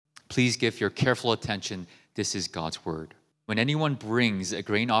Please give your careful attention. This is God's word. When anyone brings a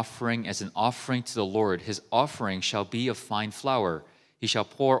grain offering as an offering to the Lord, his offering shall be of fine flour. He shall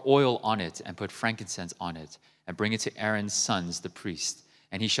pour oil on it and put frankincense on it, and bring it to Aaron's sons, the priests.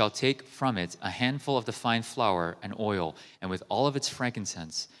 And he shall take from it a handful of the fine flour and oil, and with all of its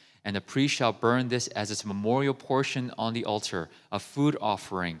frankincense. And the priest shall burn this as its memorial portion on the altar, a food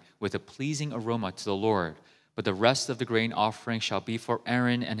offering with a pleasing aroma to the Lord. But the rest of the grain offering shall be for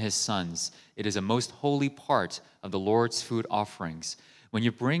Aaron and his sons. It is a most holy part of the Lord's food offerings. When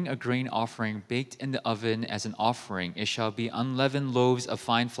you bring a grain offering baked in the oven as an offering, it shall be unleavened loaves of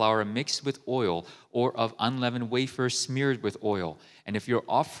fine flour mixed with oil, or of unleavened wafers smeared with oil. And if your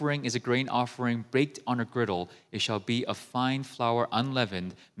offering is a grain offering baked on a griddle, it shall be of fine flour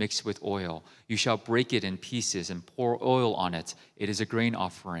unleavened mixed with oil. You shall break it in pieces and pour oil on it. It is a grain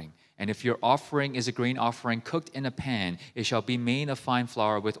offering. And if your offering is a grain offering cooked in a pan, it shall be made of fine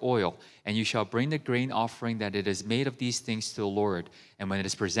flour with oil. And you shall bring the grain offering that it is made of these things to the Lord. And when it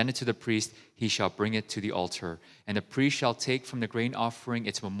is presented to the priest, he shall bring it to the altar. And the priest shall take from the grain offering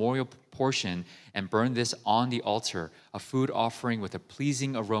its memorial portion and burn this on the altar, a food offering with a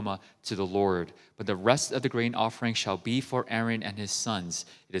pleasing aroma to the Lord. But the rest of the grain offering shall be for Aaron and his sons.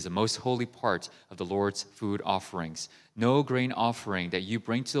 It is a most holy part of the Lord's food offerings. No grain offering that you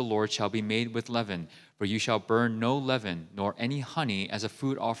bring to the Lord shall be made with leaven, for you shall burn no leaven, nor any honey as a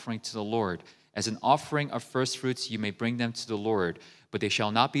food offering to the Lord. As an offering of first fruits you may bring them to the Lord, but they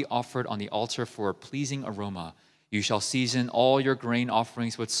shall not be offered on the altar for a pleasing aroma. You shall season all your grain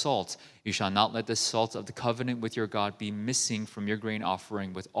offerings with salt. You shall not let the salt of the covenant with your God be missing from your grain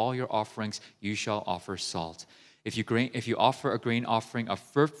offering. With all your offerings you shall offer salt. If you offer a grain offering of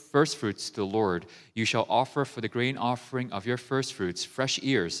first fruits to the Lord, you shall offer for the grain offering of your first fruits fresh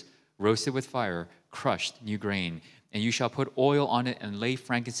ears, roasted with fire, crushed new grain. And you shall put oil on it and lay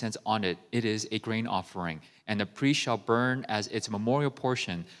frankincense on it. It is a grain offering. And the priest shall burn as its memorial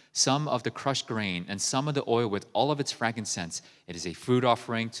portion some of the crushed grain and some of the oil with all of its frankincense. It is a food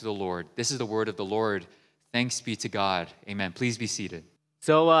offering to the Lord. This is the word of the Lord. Thanks be to God. Amen. Please be seated.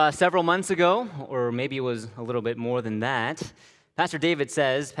 So several months ago, or maybe it was a little bit more than that, Pastor David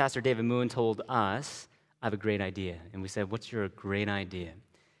Moon told us, I have a great idea. And we said, what's your great idea?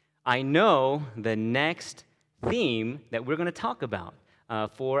 I know the next theme that we're going to talk about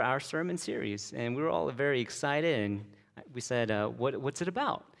for our sermon series. And we were all very excited, and we said, what's it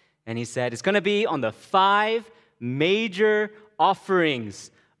about? And he said, it's going to be on the 5 major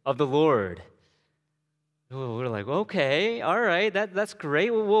offerings of the Lord. Oh, we're like, okay, all right, that's great.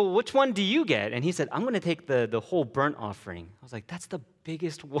 Well, which one do you get? And he said, I'm going to take the whole burnt offering. I was like, that's the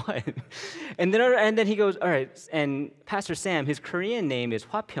biggest one. and then he goes, all right, and Pastor Sam, his Korean name is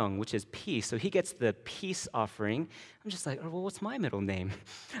Hwapyeong, which is peace. So he gets the peace offering. I'm just like, oh, well, what's my middle name?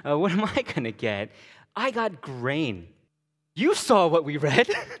 What am I going to get? I got grain. You saw what we read.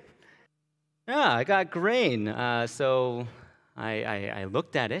 Yeah, I got grain. So I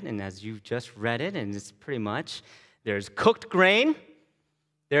looked at it, and as you just read it, and it's pretty much, there's cooked grain,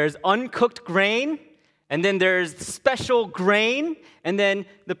 there's uncooked grain, and then there's special grain, and then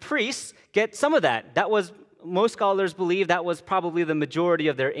the priests get some of that. Most scholars believe that was probably the majority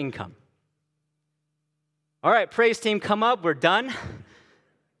of their income. All right, praise team, come up, we're done.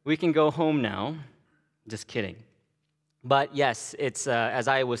 We can go home now. Just kidding. But yes, it's as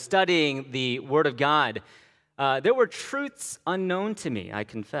I was studying the Word of God, there were truths unknown to me, I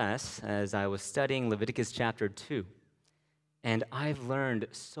confess, as I was studying Leviticus chapter 2. And I've learned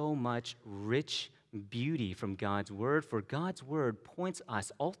so much rich beauty from God's Word, for God's Word points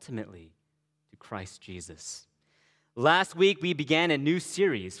us ultimately to Christ Jesus. Last week, we began a new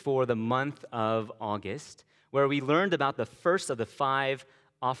series for the month of August, where we learned about the first of the 5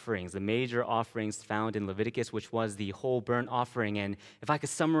 offerings, the major offerings found in Leviticus, which was the whole burnt offering. And if I could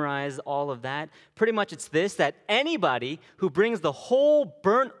summarize all of that, pretty much it's this, that anybody who brings the whole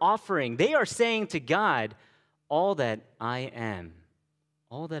burnt offering, they are saying to God, all that I am,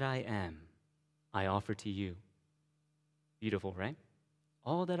 I offer to you. Beautiful, right?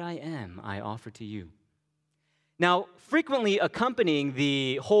 All that I am, I offer to you. Now, frequently accompanying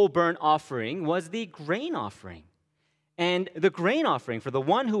the whole burnt offering was the grain offering. And the grain offering, for the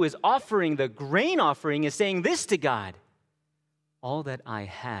one who is offering the grain offering, is saying this to God: all that I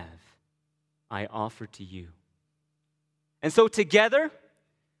have, I offer to you. And so together,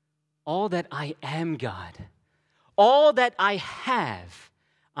 all that I am, God, all that I have,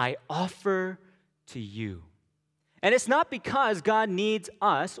 I offer to you. And it's not because God needs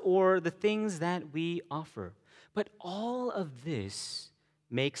us or the things that we offer, but all of this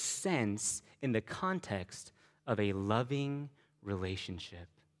makes sense in the context of a loving relationship.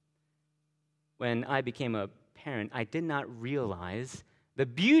 when I became a parent, I did not realize the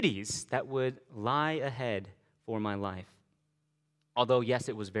beauties that would lie ahead for my life. Although, yes,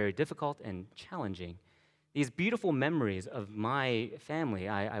 it was very difficult and challenging, these beautiful memories of my family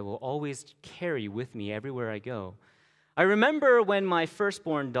I will always carry with me everywhere I go. I remember when my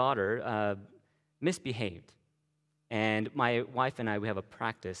firstborn daughter misbehaved. And my wife and I, we have a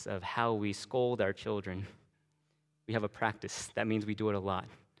practice of how we scold our children. We have a practice. That means we do it a lot.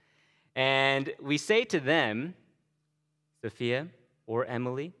 And we say to them, Sophia or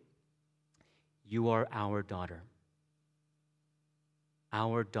Emily, you are our daughter.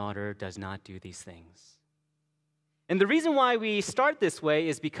 Our daughter does not do these things. And the reason why we start this way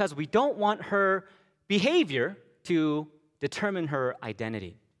is because we don't want her behavior to determine her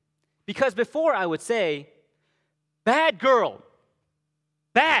identity. Because before I would say, bad girl,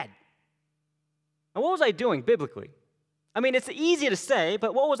 bad. And what was I doing biblically? I mean, it's easy to say,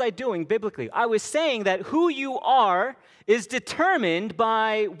 but what was I doing biblically? I was saying that who you are is determined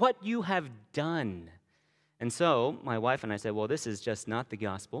by what you have done. And so my wife and I said, well, this is just not the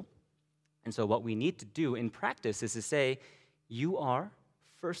gospel. And so what we need to do in practice is to say, you are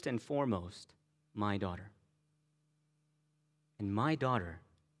first and foremost my daughter. And my daughter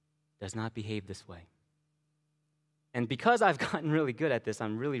does not behave this way. And because I've gotten really good at this,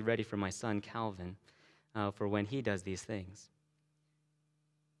 I'm really ready for my son, Calvin, for when he does these things.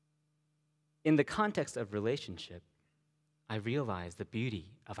 In the context of relationship, I realize the beauty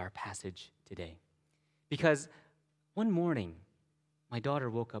of our passage today. Because one morning, my daughter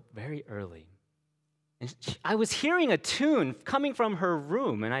woke up very early. And I was hearing a tune coming from her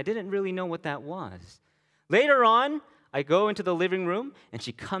room, and I didn't really know what that was. Later on, I go into the living room, and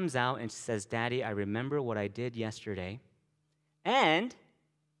she comes out and she says, Daddy, I remember what I did yesterday, and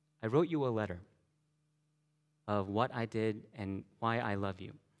I wrote you a letter of what I did and why I love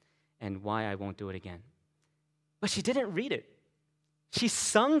you and why I won't do it again. But she didn't read it. She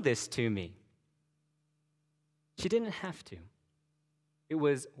sung this to me. She didn't have to. It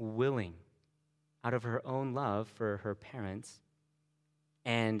was willing out of her own love for her parents.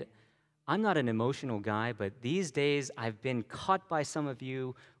 And I'm not an emotional guy, but these days I've been caught by some of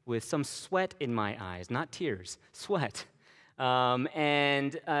you with some sweat in my eyes, not tears, sweat.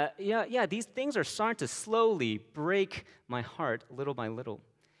 These things are starting to slowly break my heart little by little.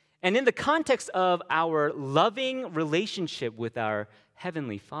 And in the context of our loving relationship with our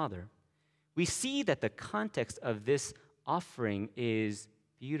Heavenly Father, we see that the context of this offering is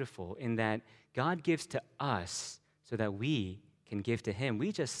beautiful in that God gives to us so that we can give to Him.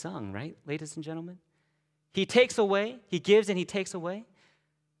 We just sung, right, ladies and gentlemen? He takes away, He gives, and He takes away.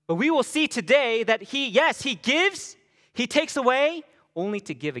 But we will see today that He gives, He takes away, only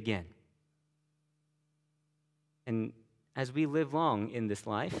to give again. And as we live long in this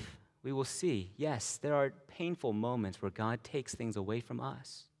life, we will see, yes, there are painful moments where God takes things away from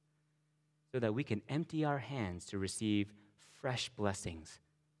us so that we can empty our hands to receive fresh blessings,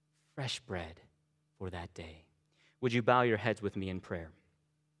 fresh bread for that day. Would you bow your heads with me in prayer?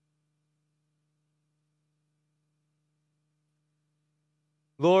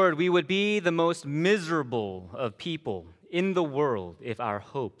 Lord, we would be the most miserable of people in the world if our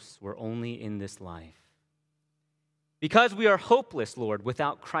hopes were only in this life. Because we are hopeless, Lord,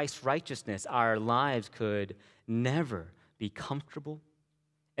 without Christ's righteousness, our lives could never be comfortable,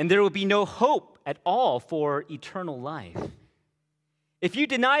 and there will be no hope at all for eternal life. If you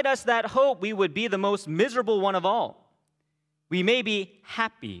denied us that hope, we would be the most miserable one of all. We may be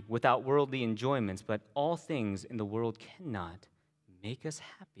happy without worldly enjoyments, but all things in the world cannot make us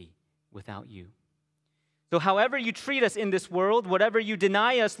happy without you. So however you treat us in this world, whatever you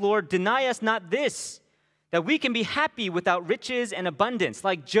deny us, Lord, deny us not this, that we can be happy without riches and abundance,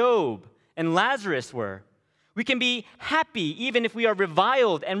 like Job and Lazarus were. We can be happy even if we are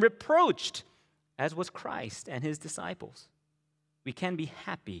reviled and reproached, as was Christ and His disciples. We can be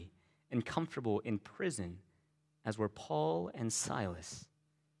happy and comfortable in prison, as were Paul and Silas,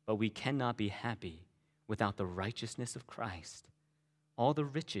 but we cannot be happy without the righteousness of Christ. All the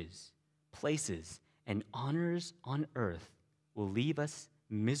riches, places, and honors on earth will leave us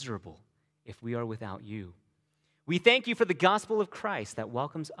miserable if we are without you. We thank you for the gospel of Christ that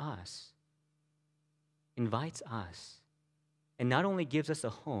welcomes us, invites us, and not only gives us a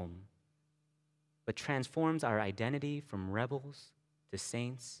home, but transforms our identity from rebels to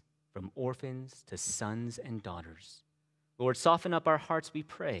saints, from orphans to sons and daughters. Lord, soften up our hearts, we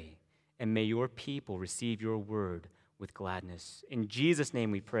pray, and may your people receive your word with gladness. In Jesus' name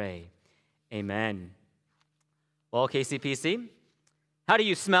we pray, amen. Well, KCPC, how do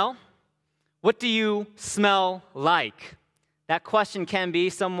you smell? What do you smell like? That question can be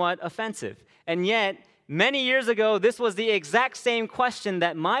somewhat offensive. And yet, many years ago, this was the exact same question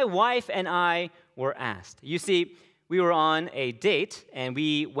that my wife and I were asked. You see, we were on a date, and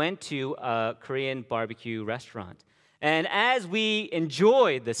we went to a Korean barbecue restaurant. And as we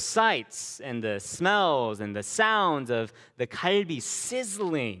enjoyed the sights and the smells and the sounds of the kalbi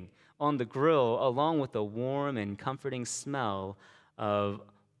sizzling on the grill, along with the warm and comforting smell of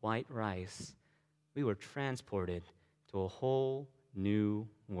white rice, we were transported to a whole new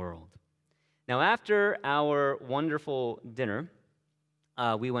world. Now, after our wonderful dinner,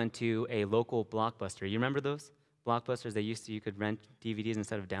 we went to a local Blockbuster. You remember those Blockbusters? You could rent DVDs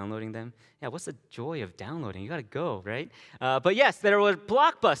instead of downloading them. Yeah, what's the joy of downloading? You got to go, right? But yes, there was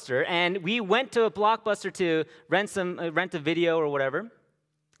Blockbuster, and we went to a Blockbuster to rent a video or whatever.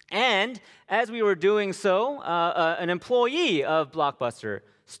 And as we were doing so, an employee of Blockbuster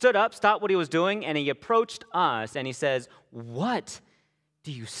stood up, stopped what he was doing, and he approached us, and he says, "What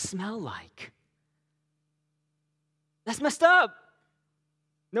do you smell like?" That's messed up.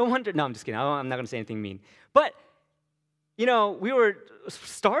 No wonder. No, I'm just kidding. I'm not going to say anything mean. But, we were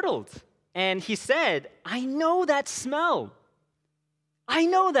startled. And he said, "I know that smell. I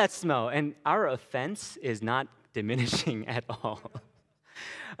know that smell." And our offense is not diminishing at all.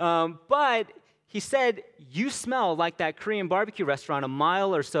 But he said, "You smell like that Korean barbecue restaurant a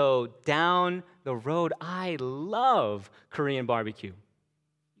mile or so down the road. I love Korean barbecue.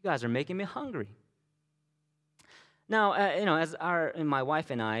 You guys are making me hungry." Now, as my wife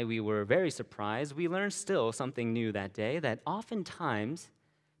and I, we were very surprised. We learned still something new that day, that oftentimes,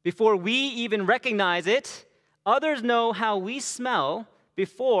 before we even recognize it, others know how we smell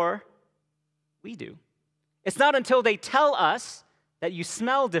before we do. It's not until they tell us that you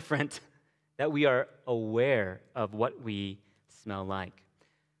smell different that we are aware of what we smell like.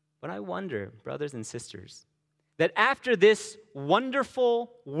 But I wonder, brothers and sisters, that after this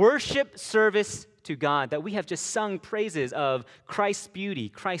wonderful worship service to God, that we have just sung praises of Christ's beauty,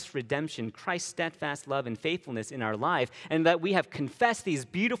 Christ's redemption, Christ's steadfast love and faithfulness in our life, and that we have confessed these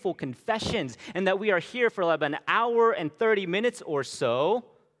beautiful confessions, and that we are here for about an hour and 30 minutes or so,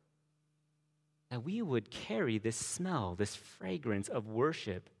 that we would carry this smell, this fragrance of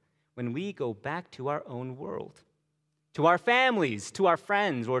worship when we go back to our own world, to our families, to our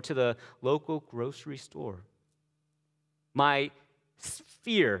friends, or to the local grocery store. My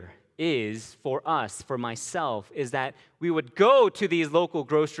fear is for us, for myself, is that we would go to these local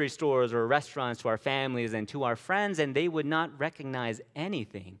grocery stores or restaurants to our families and to our friends, and they would not recognize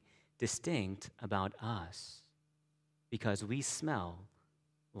anything distinct about us because we smell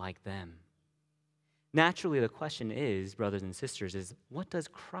like them. Naturally, the question is, brothers and sisters, is what does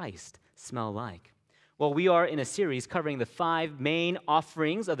Christ smell like? Well, we are in a series covering the 5 main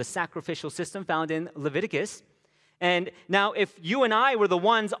offerings of the sacrificial system found in Leviticus. And now, if you and I were the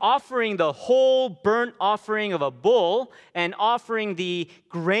ones offering the whole burnt offering of a bull and offering the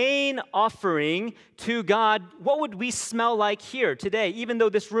grain offering to God, what would we smell like here today? Even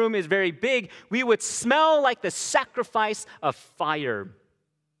though this room is very big, we would smell like the sacrifice of fire,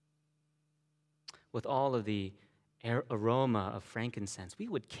 with all of the aroma of frankincense. We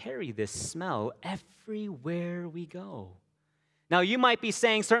would carry this smell everywhere we go. Now, you might be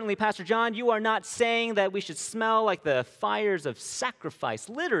saying, certainly, Pastor John, you are not saying that we should smell like the fires of sacrifice,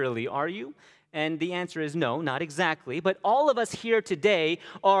 literally, are you? And the answer is no, not exactly. But all of us here today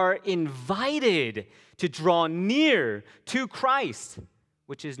are invited to draw near to Christ,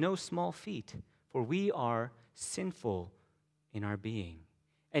 which is no small feat, for we are sinful in our being.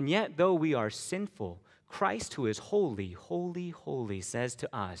 And yet, though we are sinful, Christ, who is holy, holy, holy, says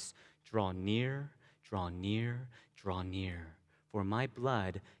to us, "Draw near, draw near, draw near. For my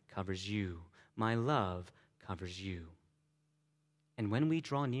blood covers you, my love covers you." And when we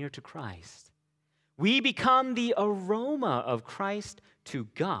draw near to Christ, we become the aroma of Christ to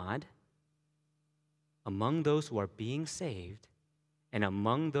God among those who are being saved and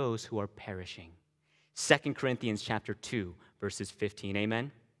among those who are perishing. 2 Corinthians chapter 2, verses 15,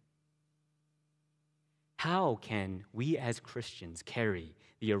 amen? How can we as Christians carry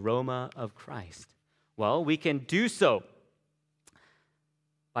the aroma of Christ? Well, we can do so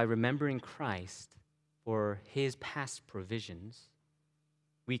by remembering Christ for his past provisions.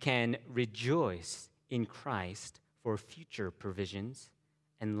 We can rejoice in Christ for future provisions.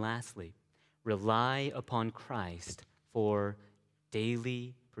 And lastly, rely upon Christ for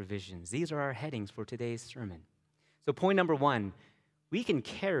daily provisions. These are our headings for today's sermon. So point number 1, we can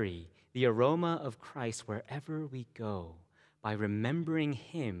carry the aroma of Christ wherever we go by remembering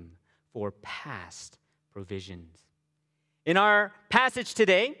him for past provisions. In our passage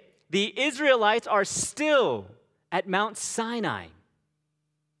today, the Israelites are still at Mount Sinai.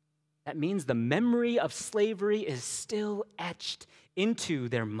 That means the memory of slavery is still etched into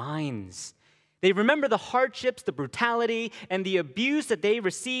their minds. They remember the hardships, the brutality, and the abuse that they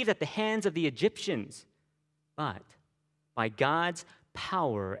received at the hands of the Egyptians. But by God's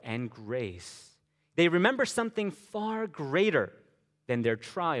power and grace, they remember something far greater than their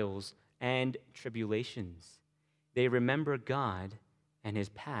trials and tribulations. They remember God and his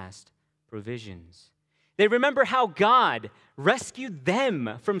past provisions. They remember how God rescued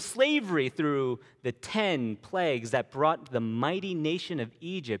them from slavery through the 10 plagues that brought the mighty nation of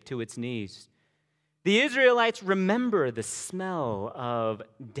Egypt to its knees. The Israelites remember the smell of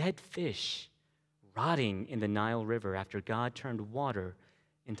dead fish rotting in the Nile River after God turned water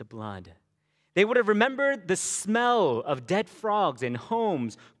into blood. They would have remembered the smell of dead frogs in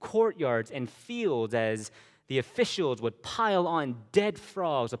homes, courtyards, and fields as the officials would pile on dead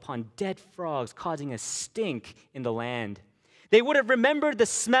frogs upon dead frogs, causing a stink in the land. They would have remembered the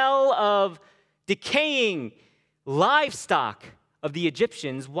smell of decaying livestock of the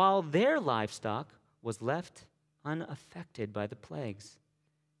Egyptians while their livestock was left unaffected by the plagues.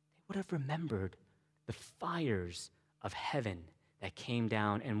 They would have remembered the fires of heaven that came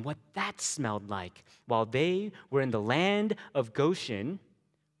down and what that smelled like while they were in the land of Goshen,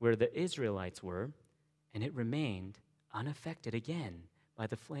 where the Israelites were, and it remained unaffected again by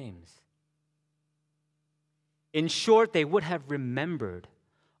the flames. In short, they would have remembered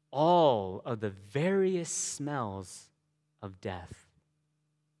all of the various smells of death.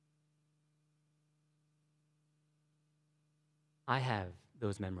 I have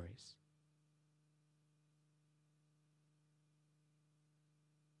those memories.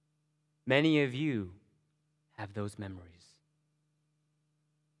 Many of you have those memories.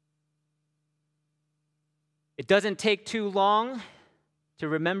 It doesn't take too long to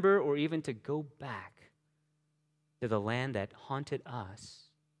remember or even to go back to the land that haunted us.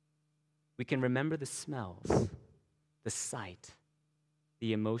 We can remember the smells, the sight,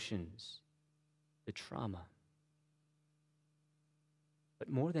 the emotions, the trauma. But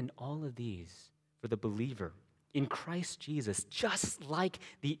more than all of these, for the believer in Christ Jesus, just like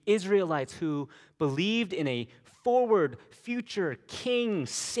the Israelites who believed in a forward future king,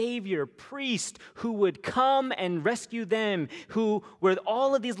 savior, priest who would come and rescue them, who where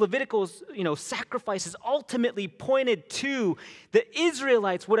all of these Levitical, sacrifices ultimately pointed to, the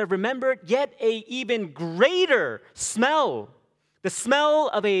Israelites would have remembered yet a even greater smell, the smell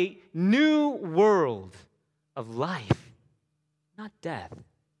of a new world of life, not death,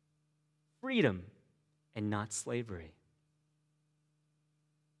 freedom, and not slavery.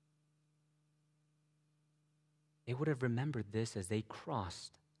 They would have remembered this as they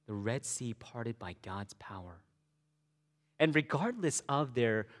crossed the Red Sea parted by God's power. And regardless of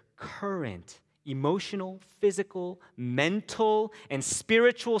their current emotional, physical, mental, and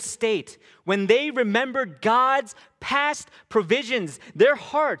spiritual state, when they remembered God's past provisions, their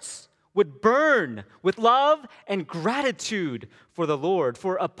hearts would burn with love and gratitude for the Lord.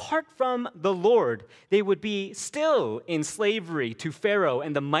 For apart from the Lord, they would be still in slavery to Pharaoh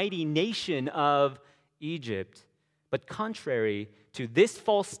and the mighty nation of Egypt. But contrary to this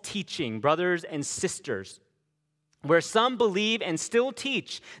false teaching, brothers and sisters, where some believe and still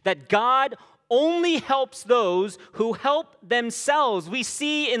teach that God only helps those who help themselves, we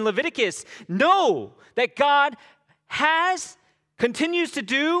see in Leviticus, know that God continues to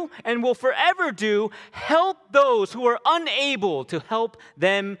do, and will forever do, help those who are unable to help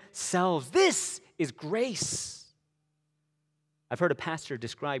themselves. This is grace. I've heard a pastor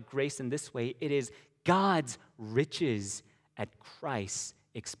describe grace in this way: it is God's riches at Christ's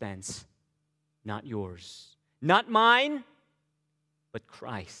expense, not yours. Not mine, but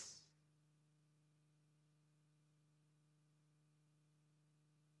Christ.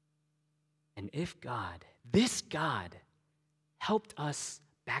 And if God, this God, helped us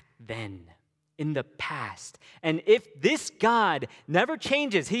back then, in the past. And if this God never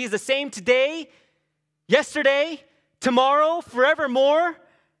changes, he is the same today, yesterday, tomorrow, forevermore,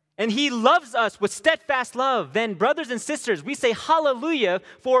 and he loves us with steadfast love, then brothers and sisters, we say hallelujah,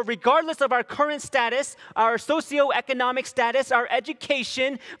 for regardless of our current status, our socioeconomic status, our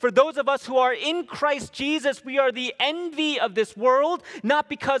education, for those of us who are in Christ Jesus, we are the envy of this world, not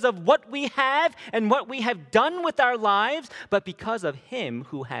because of what we have and what we have done with our lives, but because of him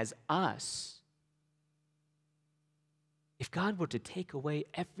who has us. If God were to take away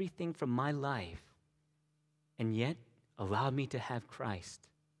everything from my life and yet allow me to have Christ,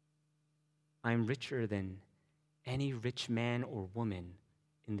 I am richer than any rich man or woman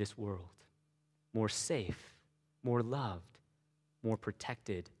in this world, more safe, more loved, more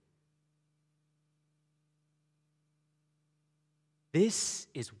protected. This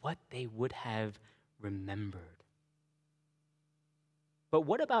is what they would have remembered. But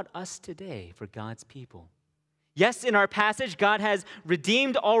what about us today for God's people? Yes, in our passage, God has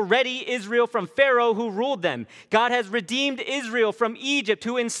redeemed already Israel from Pharaoh who ruled them. God has redeemed Israel from Egypt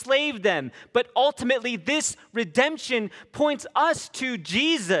who enslaved them. But ultimately, this redemption points us to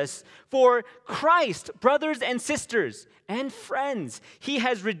Jesus. For Christ, brothers and sisters and friends, he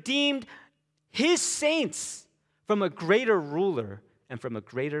has redeemed his saints from a greater ruler and from a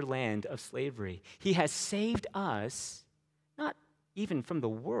greater land of slavery. He has saved us, not even from the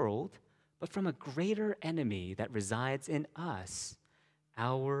world, but from a greater enemy that resides in us,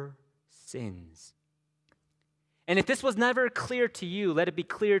 our sins. And if this was never clear to you, let it be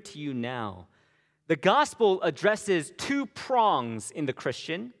clear to you now. The gospel addresses two prongs in the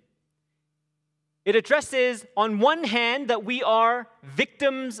Christian. It addresses, on one hand, that we are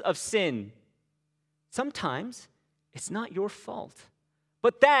victims of sin. Sometimes it's not your fault,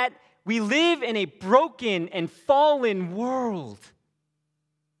 but that we live in a broken and fallen world.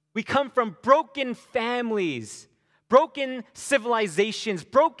 We come from broken families, broken civilizations,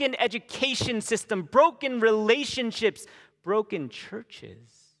 broken education system, broken relationships, broken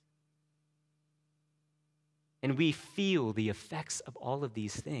churches. And we feel the effects of all of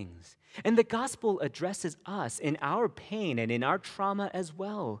these things. And the gospel addresses us in our pain and in our trauma as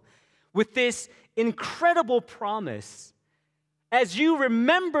well, with this incredible promise. As you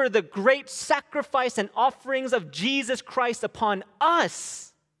remember the great sacrifice and offerings of Jesus Christ upon us,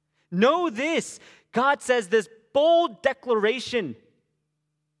 know this, God says this bold declaration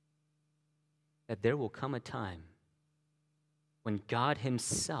that there will come a time when God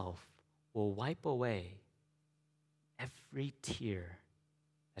himself will wipe away every tear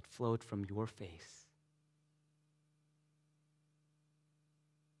that flowed from your face.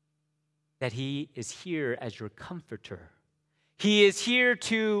 That he is here as your comforter. He is here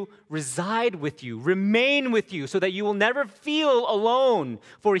to reside with you, remain with you, so that you will never feel alone,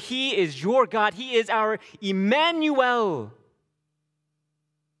 for he is your God. He is our Emmanuel.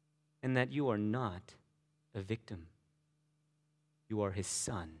 And that you are not a victim. You are his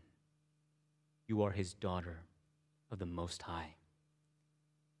son. You are his daughter of the Most High.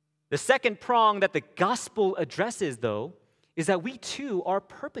 The second prong that the gospel addresses, though, is that we too are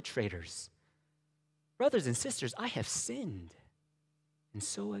perpetrators. Brothers and sisters, I have sinned. And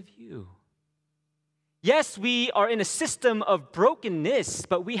so have you. Yes, we are in a system of brokenness,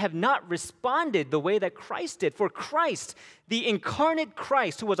 but we have not responded the way that Christ did. For Christ, the incarnate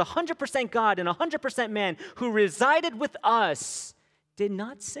Christ, who was 100% God and 100% man, who resided with us, did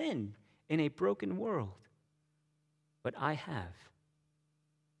not sin in a broken world. But I have.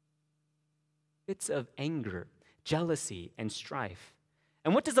 Fits of anger, jealousy, and strife.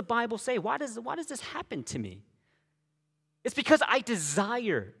 And what does the Bible say? Why does this happen to me? It's because I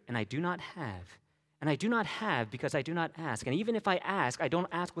desire and I do not have. And I do not have because I do not ask. And even if I ask, I don't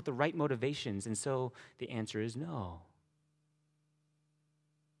ask with the right motivations. And so the answer is no.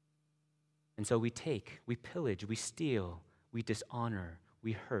 And so we take, we pillage, we steal, we dishonor,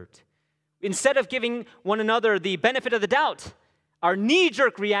 we hurt. Instead of giving one another the benefit of the doubt, our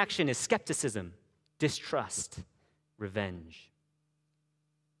knee-jerk reaction is skepticism, distrust, revenge.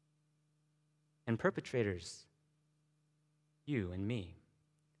 And perpetrators, you and me,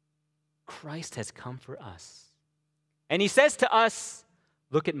 Christ has come for us. And he says to us,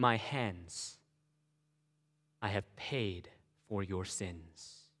 look at my hands. I have paid for your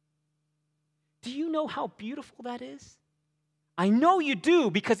sins. Do you know how beautiful that is? I know you do,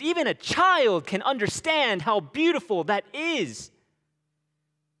 because even a child can understand how beautiful that is.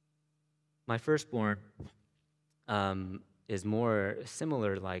 My firstborn is more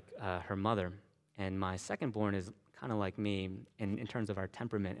similar like her mother, and my secondborn is kind of like me in terms of our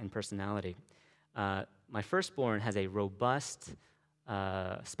temperament and personality. My firstborn has a robust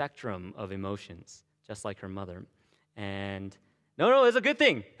spectrum of emotions, just like her mother. And no, it's a good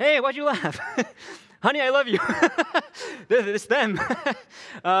thing. Hey, why'd you laugh? Honey, I love you. It's them.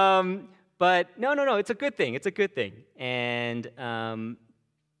 But no, it's a good thing. It's a good thing. And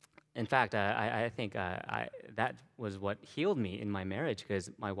in fact, I think that was what healed me in my marriage, because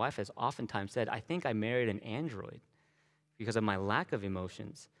my wife has oftentimes said, I think I married an android because of my lack of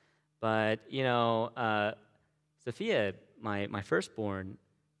emotions. But, Sophia, my firstborn,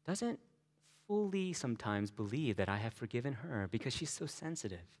 doesn't fully sometimes believe that I have forgiven her because she's so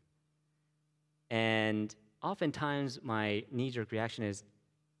sensitive. And oftentimes my knee-jerk reaction is,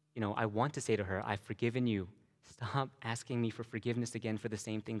 I want to say to her, I've forgiven you. Stop asking me for forgiveness again for the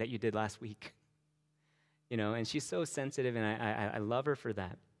same thing that you did last week. And she's so sensitive, and I love her for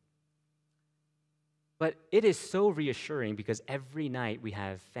that. But it is so reassuring because every night we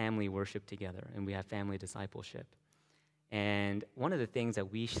have family worship together and we have family discipleship. And one of the things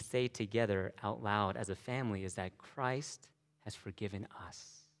that we say together out loud as a family is that Christ has forgiven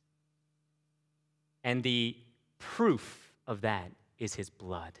us. And the proof of that is his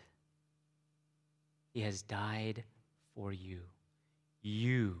blood. He has died for you.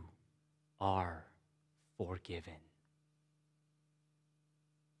 You are forgiven.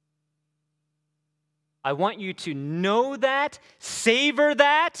 I want you to know that, savor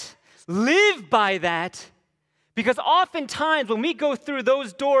that, live by that, because oftentimes when we go through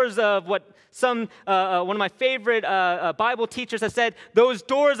those doors of what one of my favorite Bible teachers has said, those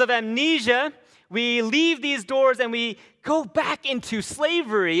doors of amnesia, we leave these doors and we go back into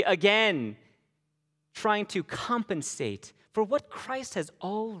slavery again, trying to compensate for what Christ has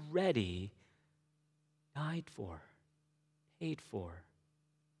already died for, paid for.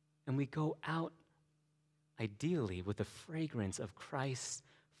 And we go out, ideally, with the fragrance of Christ's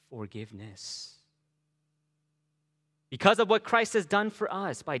forgiveness. Because of what Christ has done for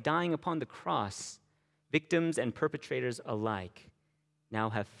us by dying upon the cross, victims and perpetrators alike now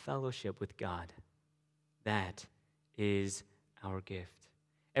have fellowship with God. That is our gift.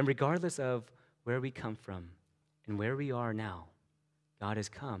 And regardless of where we come from and where we are now, God has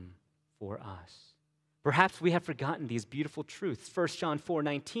come for us. Perhaps we have forgotten these beautiful truths. 1 John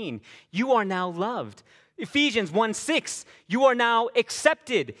 4:19, you are now loved. Ephesians 1:6, you are now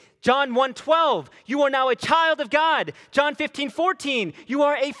accepted. John 1:12, you are now a child of God. John 15:14, you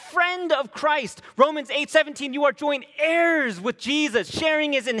are a friend of Christ. Romans 8:17, you are joint heirs with Jesus,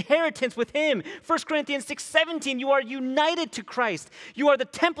 sharing his inheritance with him. 1 Corinthians 6:17, you are united to Christ. You are the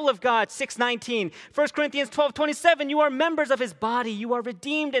temple of God, 6:19. 1 Corinthians 12:27, you are members of his body. You are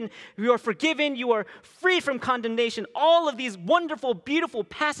redeemed and you are forgiven. You are free from condemnation. All of these wonderful, beautiful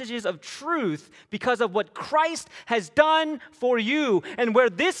passages of truth because of what Christ has done for you. And where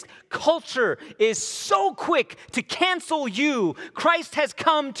this culture is so quick to cancel you, Christ has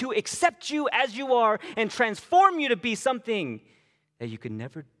come to accept you as you are and transform you to be something that you could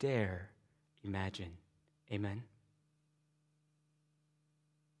never dare imagine. Amen.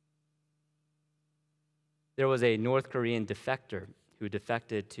 There was a North Korean defector who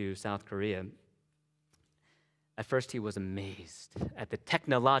defected to South Korea. At first, he was amazed at the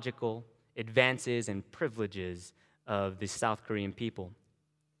technological advances and privileges of the South Korean people.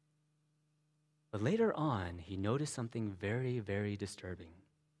 But later on, he noticed something very, very disturbing.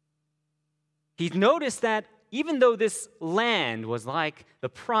 He noticed that even though this land was like the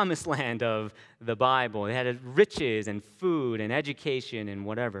promised land of the Bible, it had riches and food and education and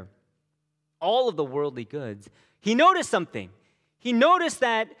whatever, all of the worldly goods, he noticed something. He noticed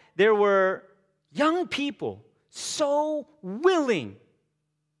that there were young people so willing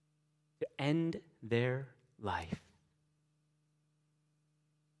to end their life.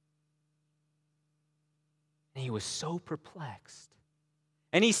 And he was so perplexed.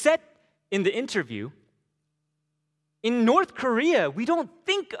 And he said in the interview, in North Korea, we don't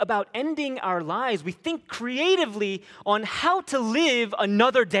think about ending our lives. We think creatively on how to live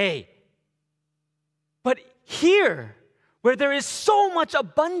another day. But here, where there is so much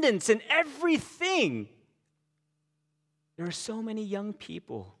abundance in everything, there are so many young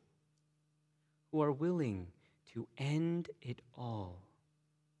people who are willing to end it all.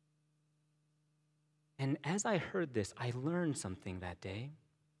 And as I heard this, I learned something that day,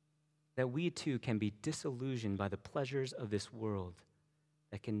 that we too can be disillusioned by the pleasures of this world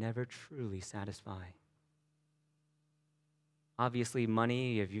that can never truly satisfy. Obviously,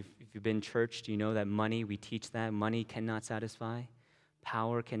 money, if you've been churched, you know that money, we teach that, money cannot satisfy.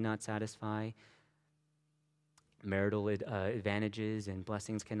 Power cannot satisfy. Marital advantages and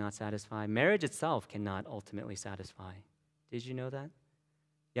blessings cannot satisfy. Marriage itself cannot ultimately satisfy. Did you know that?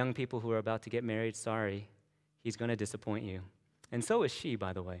 Young people who are about to get married, sorry, he's going to disappoint you. And so is she,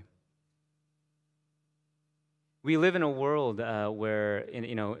 by the way. We live in a world where,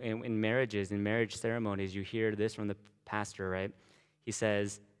 in marriages, in marriage ceremonies, you hear this from the pastor, right? He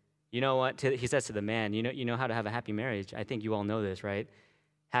says, you know what? He says to the man, you know how to have a happy marriage. I think you all know this, right?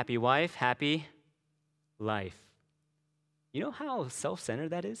 Happy wife, happy life. You know how self-centered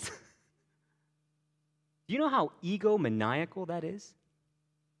that is? Do you know how egomaniacal that is?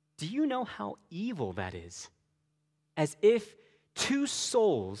 Do you know how evil that is? As if two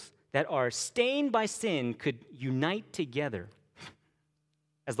souls that are stained by sin could unite together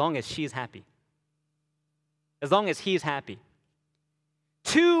as long as she is happy. As long as he is happy.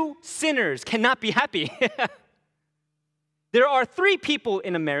 Two sinners cannot be happy. There are three people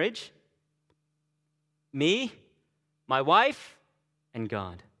in a marriage: me, my wife, and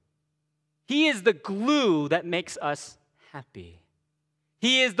God. He is the glue that makes us happy.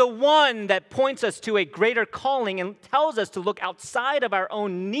 He is the one that points us to a greater calling and tells us to look outside of our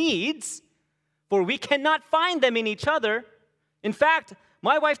own needs, for we cannot find them in each other. In fact,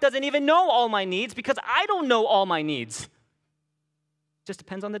 my wife doesn't even know all my needs because I don't know all my needs. It just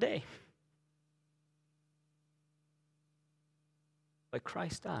depends on the day. But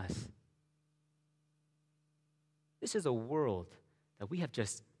Christ does. This is a world that we have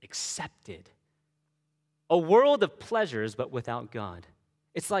just accepted. A world of pleasures, but without God.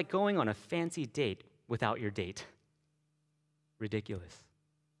 It's like going on a fancy date without your date. Ridiculous.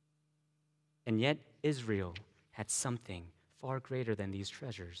 And yet, Israel had something far greater than these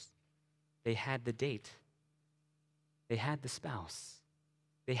treasures. They had the date. They had the spouse.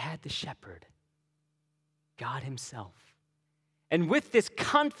 They had the shepherd, God himself. And with this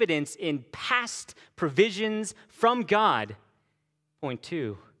confidence in past provisions from God, point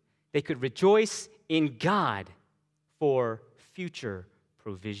 2, they could rejoice in God for future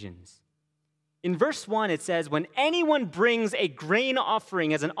provisions. In verse 1, it says, when anyone brings a grain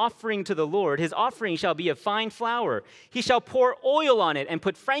offering as an offering to the Lord, his offering shall be of fine flour. He shall pour oil on it and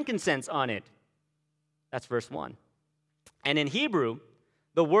put frankincense on it. That's verse 1. And in Hebrew,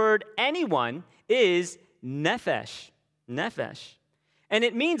 the word anyone is nephesh. Nephesh. And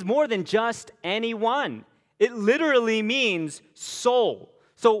it means more than just anyone. It literally means soul.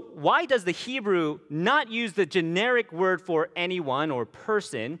 So why does the Hebrew not use the generic word for anyone or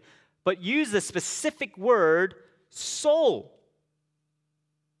person, but use the specific word soul?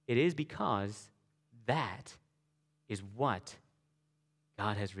 It is because that is what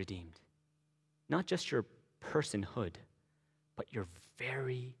God has redeemed. Not just your personhood, but your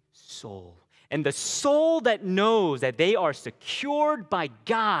very soul. And the soul that knows that they are secured by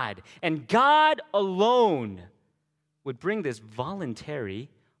God and God alone would bring this voluntary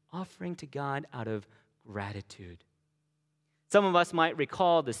offering to God out of gratitude. Some of us might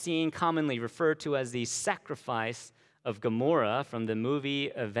recall the scene commonly referred to as the sacrifice of Gamora from the movie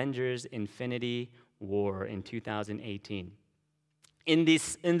Avengers: Infinity War in 2018. In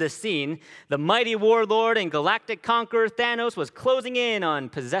the scene, the mighty warlord and galactic conqueror Thanos was closing in on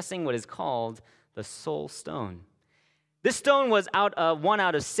possessing what is called the Soul Stone. This stone was one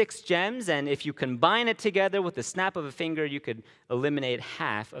out of 6 gems, and if you combine it together with the snap of a finger, you could eliminate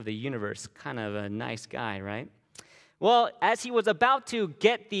half of the universe. Kind of a nice guy, right? Well, as he was about to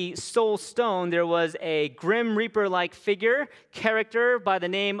get the Soul Stone, there was a Grim Reaper-like character by the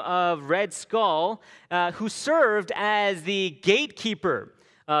name of Red Skull, who served as the gatekeeper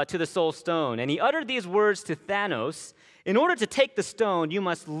to the Soul Stone. And he uttered these words to Thanos: in order to take the stone, you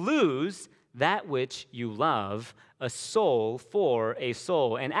must lose that which you love, a soul for a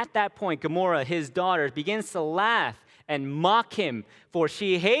soul. And at that point, Gamora, his daughter, begins to laugh and mock him, for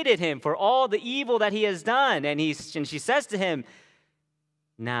she hated him for all the evil that he has done. And she says to him,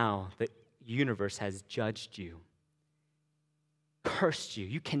 now the universe has judged you, cursed you.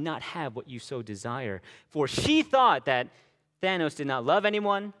 You cannot have what you so desire. For she thought that Thanos did not love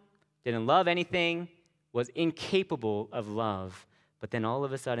anyone, didn't love anything, was incapable of love. But then all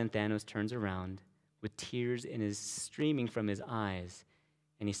of a sudden, Thanos turns around with tears streaming from his eyes,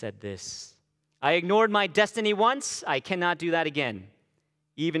 and he said this: I ignored my destiny once, I cannot do that again.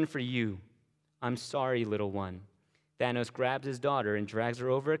 Even for you, I'm sorry, little one. Thanos grabs his daughter and drags her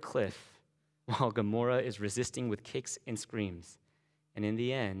over a cliff, while Gamora is resisting with kicks and screams. And in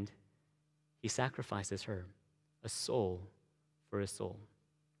the end, he sacrifices her, a soul for a soul.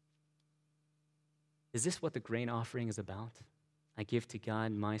 Is this what the grain offering is about? I give to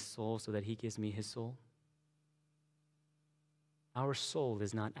God my soul so that he gives me his soul. Our soul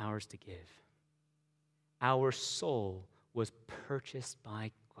is not ours to give. Our soul was purchased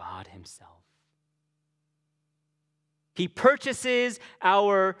by God himself. He purchases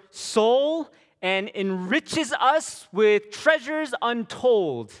our soul and enriches us with treasures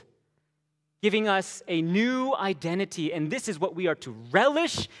untold, giving us a new identity. And this is what we are to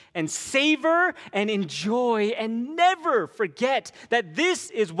relish and savor and enjoy, and never forget that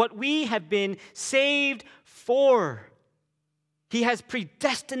this is what we have been saved for. He has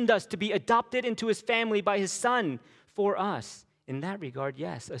predestined us to be adopted into his family by his Son for us. In that regard,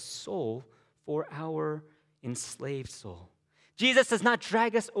 yes, a soul for our enslaved soul. Jesus does not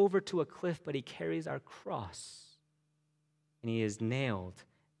drag us over to a cliff, but he carries our cross, and he is nailed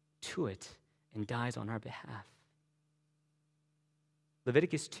to it and dies on our behalf.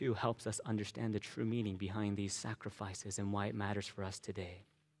 Leviticus 2 helps us understand the true meaning behind these sacrifices and why it matters for us today.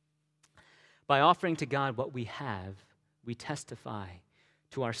 By offering to God what we have, we testify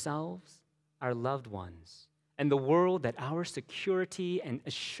to ourselves, our loved ones, and the world that our security and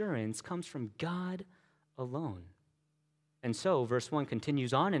assurance comes from God alone. And so, verse 1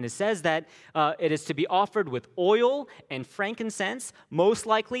 continues on, and it says that it is to be offered with oil and frankincense. Most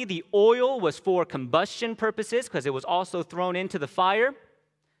likely, the oil was for combustion purposes because it was also thrown into the fire.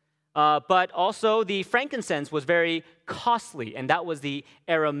 But also, the frankincense was very costly, and that was the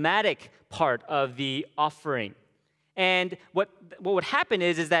aromatic part of the offering. And what would happen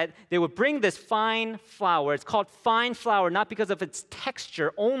is that they would bring this fine flour. It's called fine flour, not because of its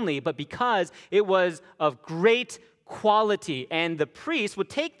texture only, but because it was of great quality. And the priest would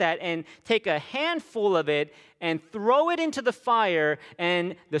take that and take a handful of it and throw it into the fire,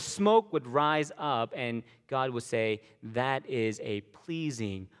 and the smoke would rise up, and God would say, "That is a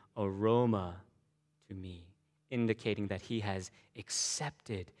pleasing aroma to me," indicating that he has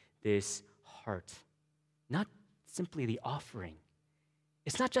accepted this heart. Not simply the offering.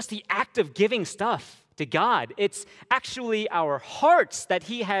 It's not just the act of giving stuff to God. It's actually our hearts that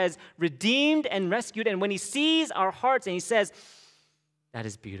he has redeemed and rescued. And when he sees our hearts and he says, "That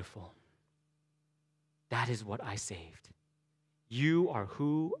is beautiful. That is what I saved. You are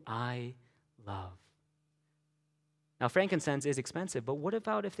who I love." Now, frankincense is expensive, but what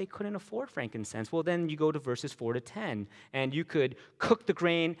about if they couldn't afford frankincense? Well, then you go to verses 4 to 10, and you could cook the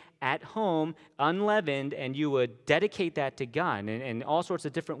grain at home, unleavened, and you would dedicate that to God, and all sorts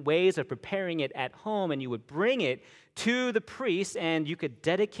of different ways of preparing it at home, and you would bring it to the priest, and you could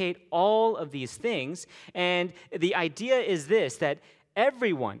dedicate all of these things. And the idea is this, that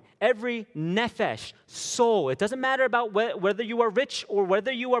everyone, every nephesh, soul, it doesn't matter about whether you are rich or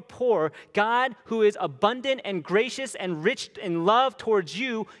whether you are poor, God, who is abundant and gracious and rich in love towards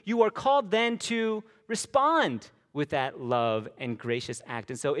you, you are called then to respond with that love and gracious act.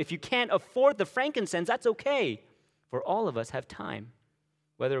 And so if you can't afford the frankincense, that's okay, for all of us have time,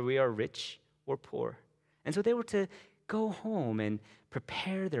 whether we are rich or poor. And so they were to go home and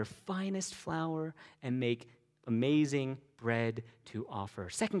prepare their finest flour and make amazing bread to offer.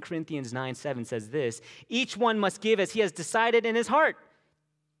 2 Corinthians 9:7 says this, "Each one must give as he has decided in his heart,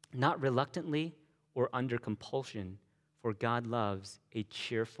 not reluctantly or under compulsion, for God loves a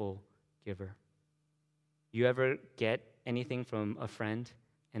cheerful giver." You ever get anything from a friend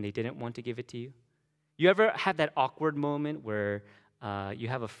and they didn't want to give it to you? You ever have that awkward moment where you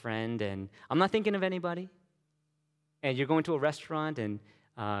have a friend, and I'm not thinking of anybody, and you're going to a restaurant and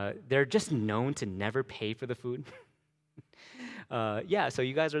they're just known to never pay for the food? So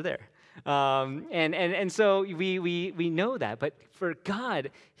you guys are there. And so we know that. But for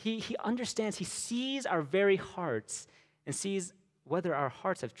God, he understands, he sees our very hearts and sees whether our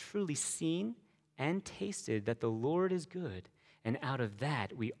hearts have truly seen and tasted that the Lord is good. And out of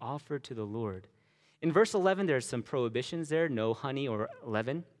that, we offer to the Lord. In verse 11, there's some prohibitions there, no honey or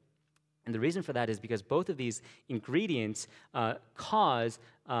leaven. And the reason for that is because both of these ingredients cause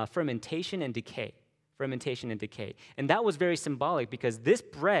fermentation and decay. And that was very symbolic because this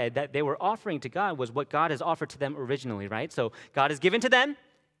bread that they were offering to God was what God has offered to them originally, right? So God has given to them,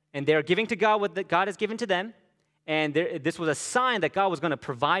 and they're giving to God what God has given to them. And this was a sign that God was going to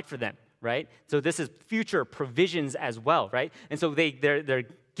provide for them, right? So this is future provisions as well, right? And so they're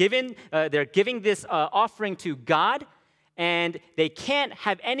giving this offering to God, and they can't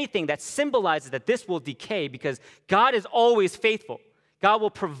have anything that symbolizes that this will decay because God is always faithful. God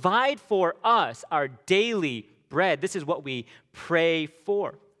will provide for us our daily bread. This is what we pray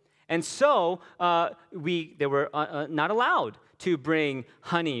for. And so they were not allowed to bring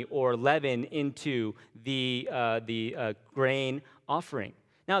honey or leaven into the grain offering.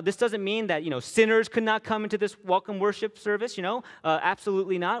 Now, this doesn't mean that, sinners could not come into this welcome worship service,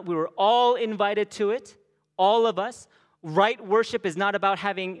 absolutely not. We were all invited to it, all of us. Right worship is not about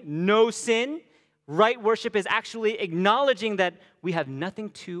having no sin. Right worship is actually acknowledging that we have nothing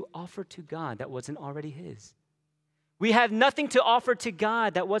to offer to God that wasn't already his. We have nothing to offer to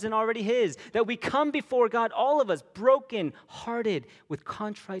God that wasn't already his. That we come before God, all of us, broken hearted with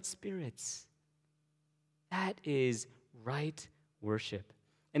contrite spirits. That is right worship.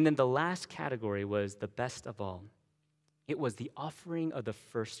 And then the last category was the best of all. It was the offering of the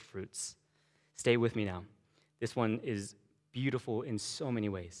first fruits. Stay with me now. This one is beautiful in so many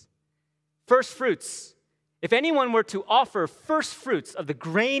ways. First fruits. If anyone were to offer first fruits of the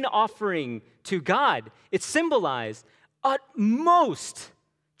grain offering to God, it symbolized utmost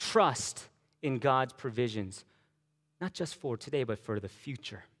trust in God's provisions, not just for today, but for the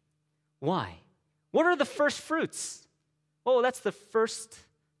future. Why? What are the first fruits? Oh, that's the first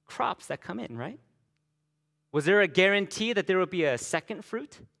crops that come in, right? Was there a guarantee that there would be a second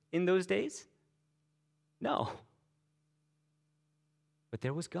fruit in those days? No. But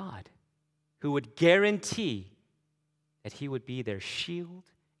there was God who would guarantee that he would be their shield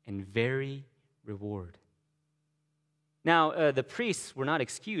and very reward. Now, the priests were not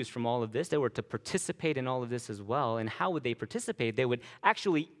excused from all of this. They were to participate in all of this as well. And how would they participate? They would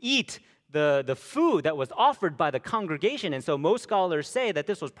actually eat the food that was offered by the congregation. And so most scholars say that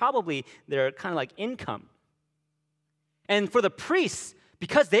this was probably their kind of like income. And for the priests,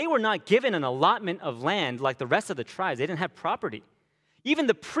 because they were not given an allotment of land like the rest of the tribes, they didn't have property. Even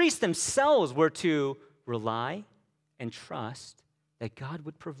the priests themselves were to rely and trust that God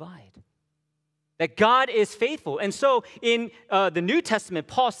would provide, that God is faithful. And so in the New Testament,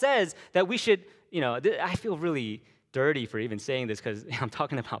 Paul says that we should, I feel really dirty for even saying this because I'm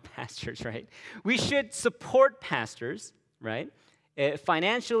talking about pastors, right? We should support pastors, right?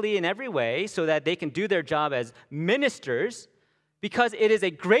 Financially in every way so that they can do their job as ministers, because it is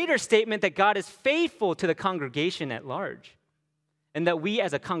a greater statement that God is faithful to the congregation at large. And that we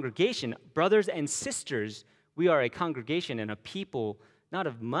as a congregation, brothers and sisters, we are a congregation and a people not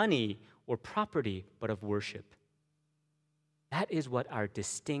of money or property, but of worship. That is what our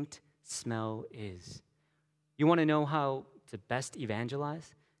distinct smell is. You want to know how to best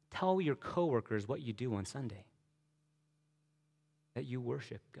evangelize? Tell your coworkers what you do on Sunday. That you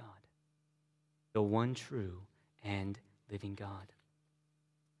worship God, the one true and living God.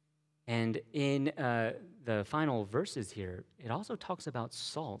 And in the final verses here, it also talks about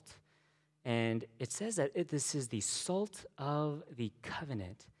salt. And it says that this is the salt of the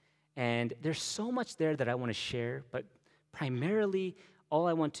covenant. And there's so much there that I want to share, but primarily all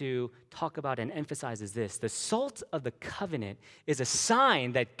I want to talk about and emphasize is this. The salt of the covenant is a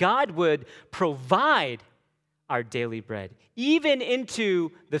sign that God would provide our daily bread, even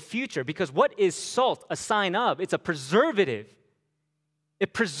into the future. Because what is salt a sign of? It's a preservative.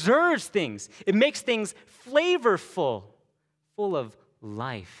 It preserves things. It makes things flavorful, full of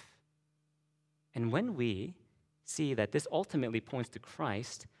life. And when we see that this ultimately points to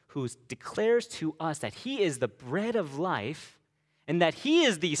Christ, who declares to us that he is the bread of life, and that he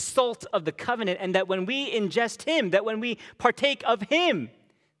is the salt of the covenant, and that when we ingest him, that when we partake of him,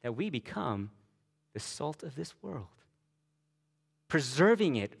 that we become the salt of this world,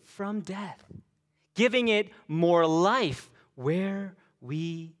 preserving it from death, giving it more life where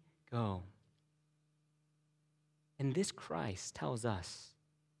we go. And this Christ tells us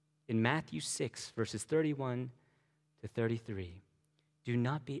in Matthew 6, verses 31 to 33, do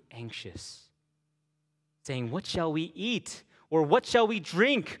not be anxious, saying, what shall we eat? Or what shall we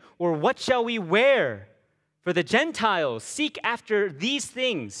drink? Or what shall we wear? For the Gentiles seek after these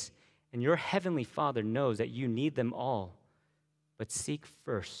things, and your heavenly Father knows that you need them all. But seek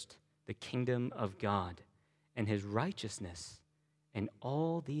first the kingdom of God and his righteousness, and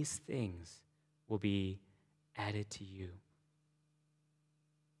all these things will be added to you.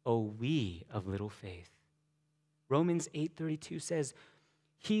 O we of little faith. Romans 8:32 says,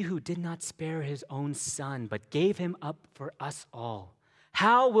 he who did not spare his own son, but gave him up for us all,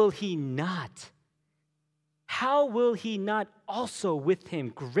 how will he not also with him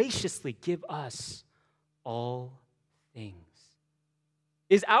graciously give us all things?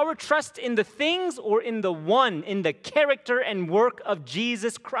 Is our trust in the things or in the one, in the character and work of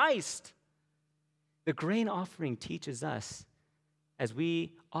Jesus Christ? The grain offering teaches us, as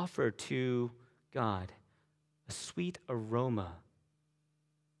we offer to God a sweet aroma,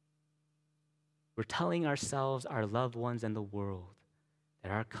 we're telling ourselves, our loved ones, and the world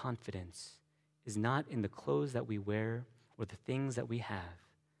that our confidence is not in the clothes that we wear or the things that we have,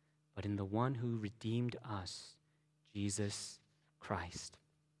 but in the one who redeemed us, Jesus Christ.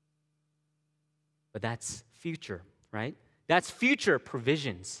 But that's future, right? That's future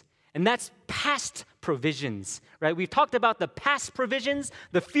provisions. And that's past provisions, right? We've talked about the past provisions,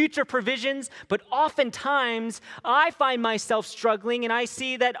 the future provisions, but oftentimes I find myself struggling, and I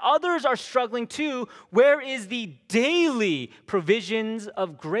see that others are struggling too. Where is the daily provisions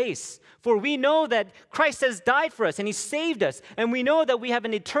of grace? For we know that Christ has died for us and he saved us, and we know that we have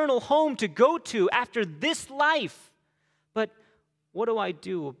an eternal home to go to after this life. But what do I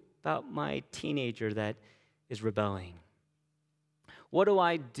do about my teenager that is rebelling? What do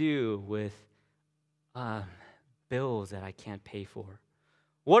I do with bills that I can't pay for?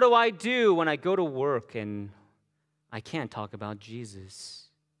 What do I do when I go to work and I can't talk about Jesus?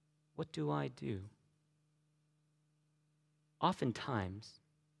 What do I do? Oftentimes,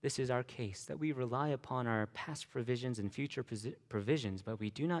 this is our case, that we rely upon our past provisions and future provisions, but we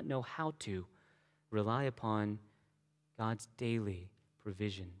do not know how to rely upon God's daily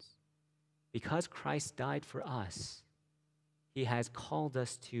provisions. Because Christ died for us, he has called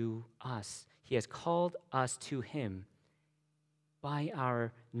us to us. He has called us to him. by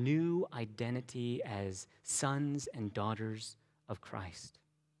our new identity as sons and daughters of Christ.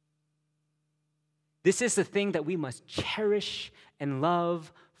 This is the thing that we must cherish and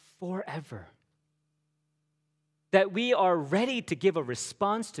love forever. That we are ready to give a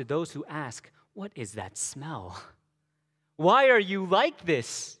response to those who ask, "What is that smell? Why are you like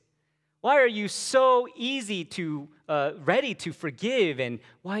this? Why are you so ready to forgive? And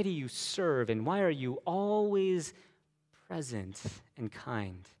why do you serve? And why are you always present and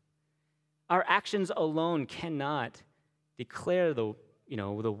kind?" Our actions alone cannot declare the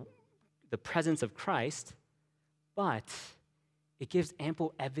presence of Christ, but it gives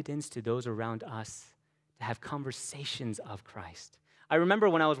ample evidence to those around us to have conversations of Christ. I remember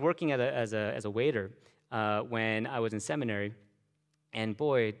when I was working as a waiter when I was in seminary, and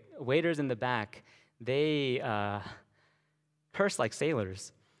boy, waiters in the back, they curse like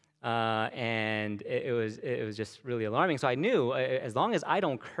sailors. And it was just really alarming. So I knew as long as I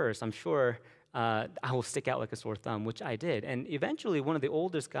don't curse, I'm sure I will stick out like a sore thumb, which I did. And eventually, one of the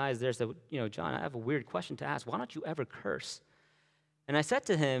oldest guys there said, "John, I have a weird question to ask. Why don't you ever curse?" And I said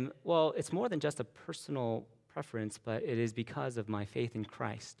to him, "Well, it's more than just a personal preference, but it is because of my faith in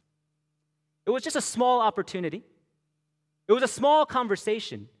Christ." It was just a small opportunity. It was a small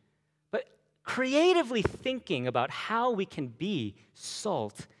conversation. But creatively thinking about how we can be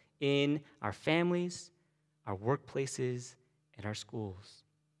salt in our families, our workplaces, and our schools.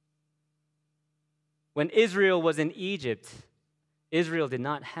 When Israel was in Egypt, Israel did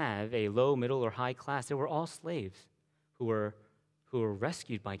not have a low, middle, or high class. They were all slaves who were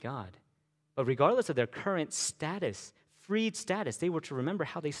rescued by God. But regardless of their current status, freed status, they were to remember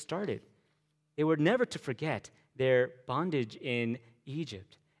how they started. They were never to forget their bondage in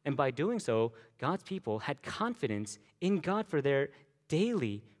Egypt. And by doing so, God's people had confidence in God for their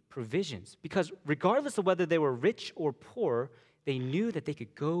daily provisions. Because regardless of whether they were rich or poor, they knew that they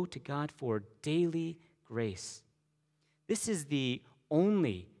could go to God for daily grace. This is the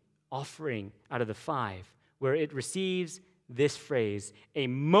only offering out of the 5 where it receives this phrase, "a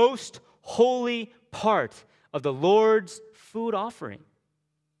most holy part of the Lord's food offering."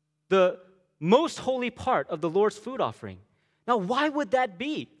 The most holy part of the Lord's food offering. Now, why would that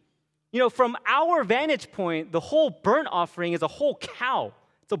be? From our vantage point, the whole burnt offering is a whole cow.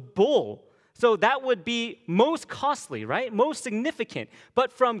 It's a bull. So that would be most costly, right? Most significant.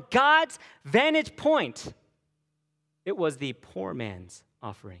 But from God's vantage point, it was the poor man's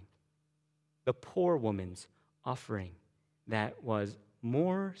offering, the poor woman's offering that was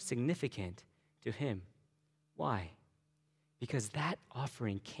more significant to him. Why? Because that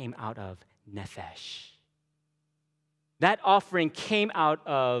offering came out of nephesh. That offering came out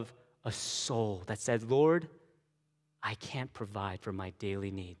of a soul that said, "Lord, I can't provide for my daily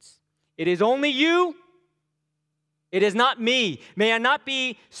needs. It is only you. It is not me. May I not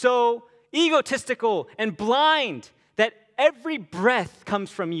be so egotistical and blind that every breath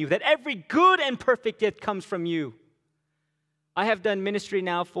comes from you, that every good and perfect gift comes from you." I have done ministry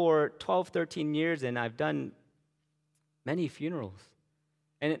now for 12, 13 years, and I've done many funerals.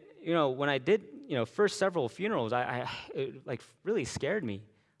 And when I did, first several funerals, it really scared me.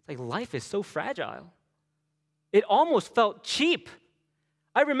 It's like life is so fragile. It almost felt cheap.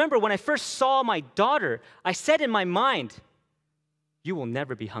 I remember when I first saw my daughter, I said in my mind, "You will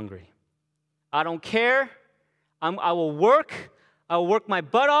never be hungry. I don't care. I will work. I will work my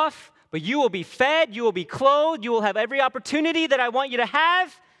butt off, but you will be fed. You will be clothed. You will have every opportunity that I want you to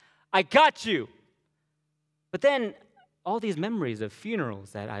have. I got you." But then all these memories of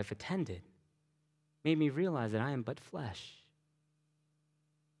funerals that I've attended made me realize that I am but flesh.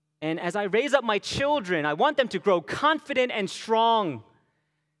 And as I raise up my children, I want them to grow confident and strong.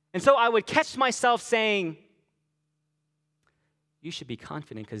 And so I would catch myself saying, "You should be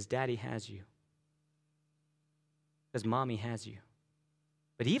confident because Daddy has you. Because Mommy has you."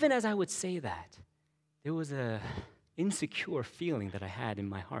 But even as I would say that, there was an insecure feeling that I had in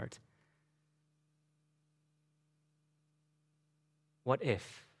my heart. What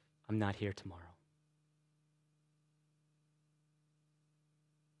if I'm not here tomorrow?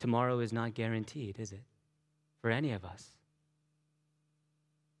 Tomorrow is not guaranteed, is it? For any of us.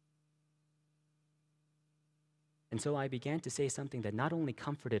 And so I began to say something that not only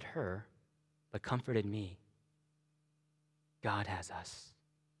comforted her, but comforted me. God has us.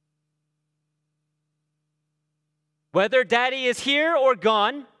 Whether Daddy is here or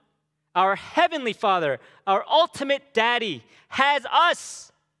gone, our Heavenly Father, our ultimate Daddy, has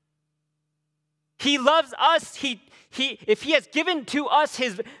us. He loves us. If He has given to us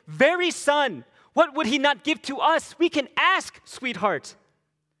His very Son, what would He not give to us? We can ask, sweetheart.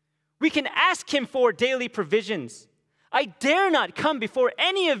 We can ask Him for daily provisions. I dare not come before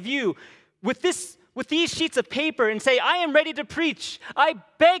any of you with these sheets of paper and say, I am ready to preach. I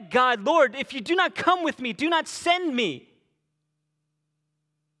beg God, Lord, if you do not come with me, do not send me.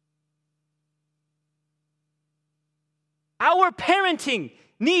 Our parenting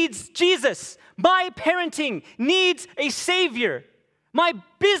needs Jesus. My parenting needs a Savior. My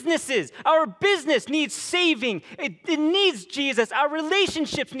businesses, our business needs saving. It needs Jesus. Our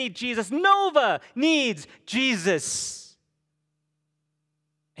relationships need Jesus. Nova needs Jesus.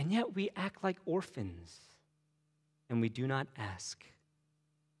 And yet we act like orphans and we do not ask.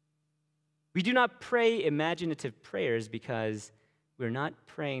 We do not pray imaginative prayers because we're not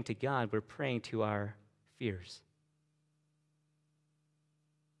praying to God, we're praying to our fears.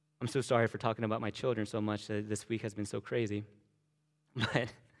 I'm so sorry for talking about my children so much. This week has been so crazy.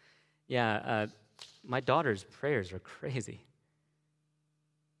 But yeah, my daughter's prayers are crazy.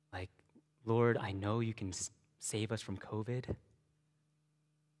 Like, Lord, I know you can save us from COVID.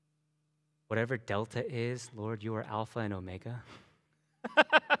 Whatever Delta is, Lord, you are Alpha and Omega.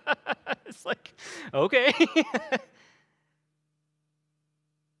 It's like, okay.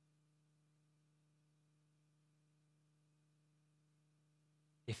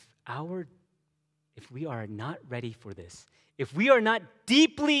 If we are not ready for this, if we are not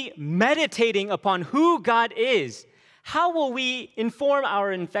deeply meditating upon who God is, how will we inform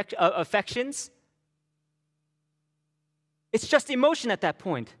our affections? It's just emotion at that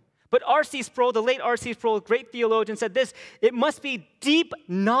point. But R.C. Sproul, the late R.C. Sproul, great theologian, said this: it must be deep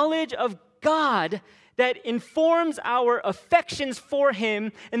knowledge of God that informs our affections for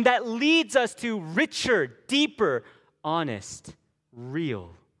Him and that leads us to richer, deeper, honest,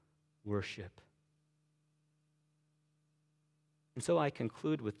 real worship. And so I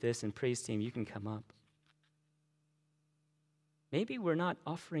conclude with this, and praise team, you can come up. Maybe we're not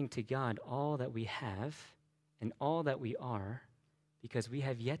offering to God all that we have and all that we are because we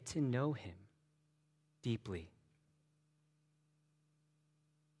have yet to know Him deeply.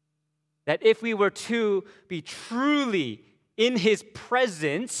 That if we were to be truly in His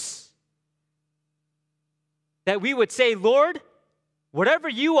presence, that we would say, Lord, whatever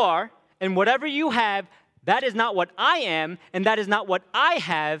you are and whatever you have, that is not what I am, and that is not what I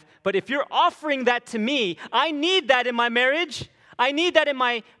have. But if you're offering that to me, I need that in my marriage. I need that in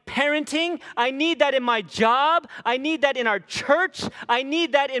my parenting. I need that in my job. I need that in our church. I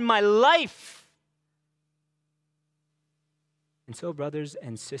need that in my life. And so, brothers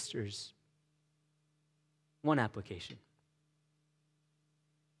and sisters, one application.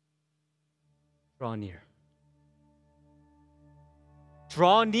 Draw near.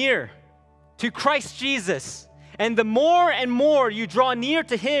 Draw near to Christ Jesus. And the more and more you draw near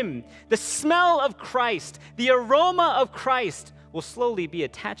to Him, the smell of Christ, the aroma of Christ will slowly be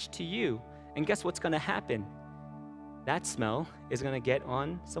attached to you. And guess what's going to happen? That smell is going to get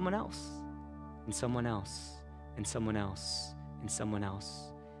on someone else, and someone else, and someone else, and someone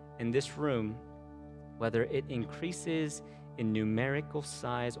else. In this room, whether it increases in numerical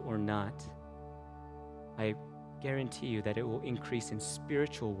size or not, I guarantee you that it will increase in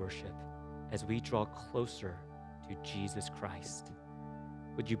spiritual worship as we draw closer to Jesus Christ.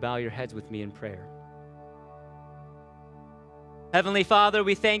 Would you bow your heads with me in prayer? Heavenly Father,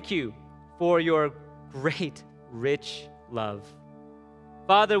 we thank you for your great, rich love.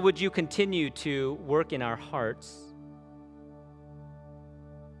 Father, would you continue to work in our hearts?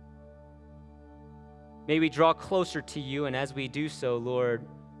 May we draw closer to you, and as we do so, Lord,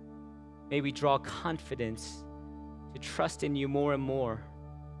 may we draw confidence to trust in you more and more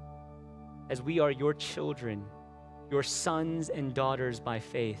as we are your children, your sons and daughters by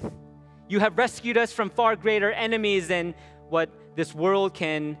faith. You have rescued us from far greater enemies than what this world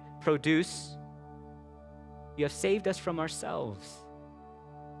can produce. You have saved us from ourselves.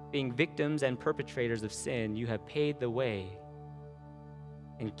 Being victims and perpetrators of sin, you have paid the way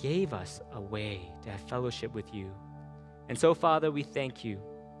and gave us a way to have fellowship with you. And so, Father, we thank you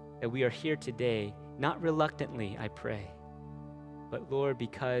that we are here today, not reluctantly, I pray, but Lord,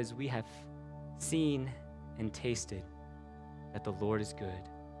 because we have seen and tasted that the Lord is good.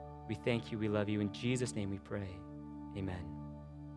 We thank you, we love you. In Jesus' name we pray. Amen.